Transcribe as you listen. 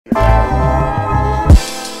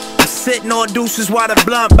sitting on deuces while the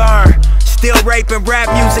blunt burn. Still raping rap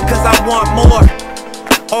music cause I want more.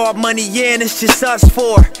 All money in, it's just us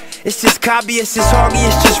four. It's just Cobby, it's just Hoggy,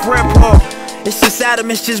 it's just Raw. It's just Adam,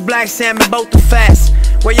 it's just Black Salmon, both the fast.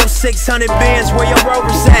 Where your 600 bins, where your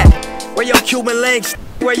Rovers at? Where your Cuban links,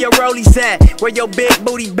 where your rollies at? Where your big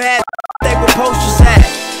booty bad, they were posters at?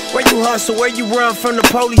 Where you hustle, where you run from the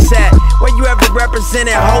police at? Where you ever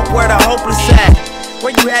represented hope, where the hopeless at?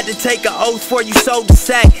 Where you had to take an oath before you sold the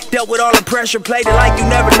sack? Dealt with all the pressure, played it like you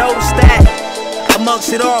never noticed that.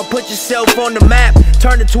 Amongst it all, put yourself on the map.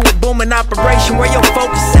 Turn it to a booming operation, where your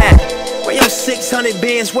focus at? Where your 600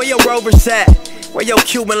 bins, where your Rovers at? Where your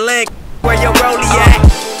Cuban link, where your rollie at?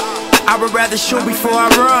 I would rather shoot before I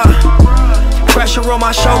run. Pressure on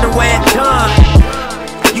my shoulder when it's done.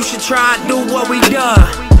 You should try and do what we done.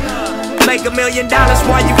 Make $1 million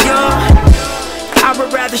while you young. I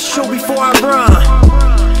would rather shoot before I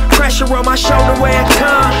run. Pressure on my shoulder when it's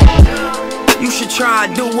done. You should try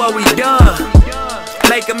and do what we done.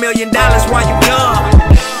 Make $1 million while you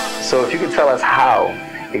young. So if you could tell us how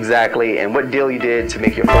exactly and what deal you did to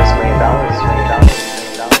make your first $1 million.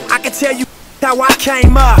 I can tell you how I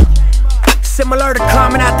came up. Similar to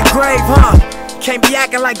climbing out the grave, huh? Can't be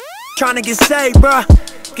acting like trying to get saved, bruh.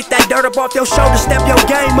 Get that dirt up off your shoulder, step your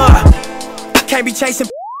game up. Can't be chasing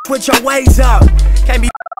with your ways up. Can't be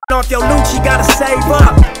off your loot, you gotta save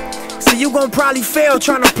up. So you gon' probably fail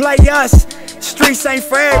trying to play us. Streets ain't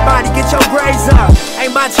for everybody, get your grades up.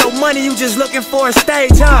 Ain't about your money, you just looking for a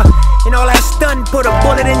stage, huh? And all that stunning put a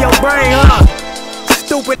bullet in your brain, huh?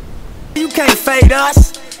 Stupid, you can't fade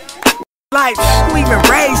us. Like, who even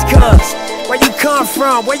raised cuz? Where you come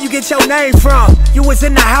from? Where you get your name from? You was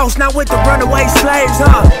in the house, not with the runaway slaves,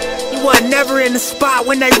 huh? You wasn't never in the spot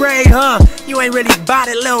when they raid, huh? You ain't really bought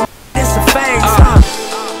it, little, it's a phase, huh?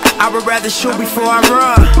 I would rather shoot before I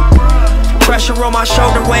run. Pressure on my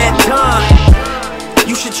shoulder when it's done.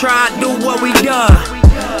 You should try and do what we done.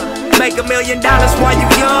 Make $1 million while you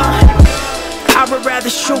young. I would rather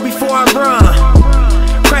shoot before I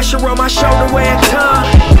run. Pressure on my shoulder when it's done.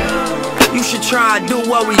 You should try and do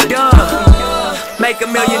what we done. Make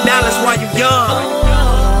 $1 million while you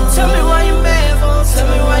young. Tell me why you mad, for, tell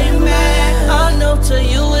me why you mad. I know to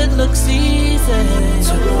you it looks easy.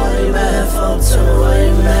 Tell me why you mad, for, tell me why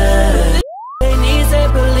you mad. Ain't easy,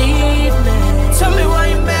 believe me. Tell me why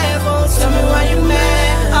you mad, for, tell me why you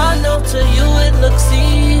mad. I know to you it looks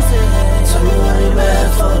easy. Tell me why you mad,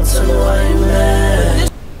 for, tell me why you mad.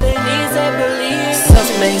 Ain't easy, believe me.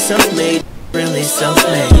 Self-made, self-made, really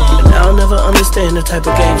self-made. And I'll never understand the type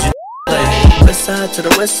of games you play. West side to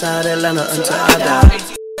the west side, Atlanta until I die.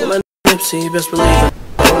 With my Nipsey, best believe it,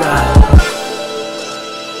 alright.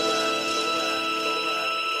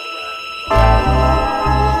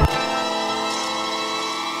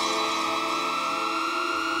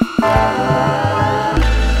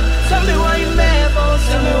 Tell me why you mad, boss,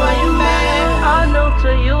 tell me why you mad. I know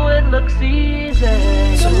to you it looks easy.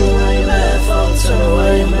 Tell me why you mad, for, tell me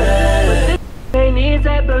why you mad. But this ain't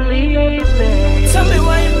easy, believe me. Tell me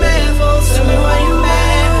why you mad, boss, tell me why you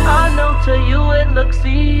mad. I know to you it looks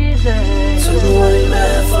easy. Tell me why you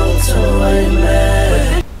mad, for, tell me why you mad.